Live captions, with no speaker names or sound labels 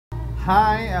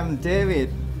Hi, I'm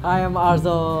David. Hi, I'm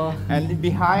Arzo. And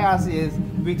behind us is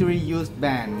Victory Youth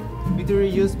Band. Victory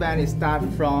Youth Band is start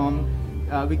from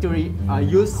Victory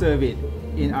Youth Service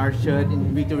in our church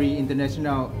in Victory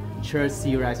International Church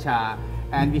Sriracha.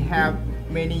 And we have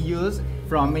many youth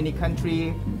from many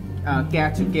countries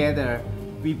get together.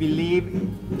 We believe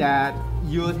that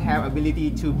youth have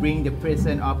ability to bring the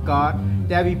presence of God,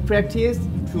 that we practice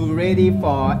to ready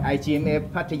for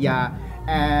IGMF Pattaya.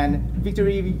 And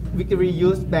Victory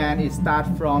Youth Band is start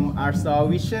from our soul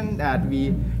vision that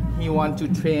we want to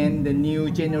train the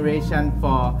new generation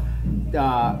for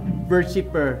the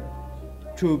worshipper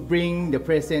to bring the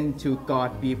presence to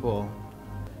God people.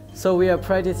 So we are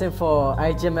practicing for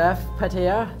IGMF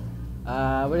Pattaya.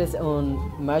 What is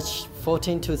on March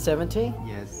 14 to 17?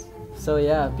 Yes. So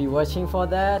yeah, be watching for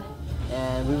that,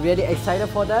 and we're really excited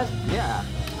for that. Yeah.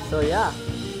 So yeah.